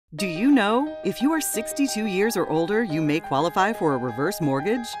Do you know, if you are 62 years or older, you may qualify for a reverse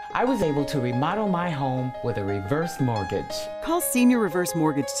mortgage? I was able to remodel my home with a reverse mortgage. Call Senior Reverse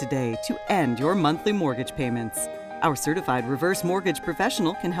Mortgage today to end your monthly mortgage payments. Our certified reverse mortgage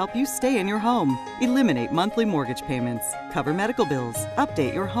professional can help you stay in your home, eliminate monthly mortgage payments, cover medical bills,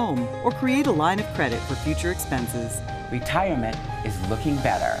 update your home, or create a line of credit for future expenses. Retirement is looking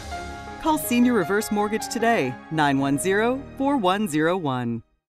better. Call Senior Reverse Mortgage today, 910-4101.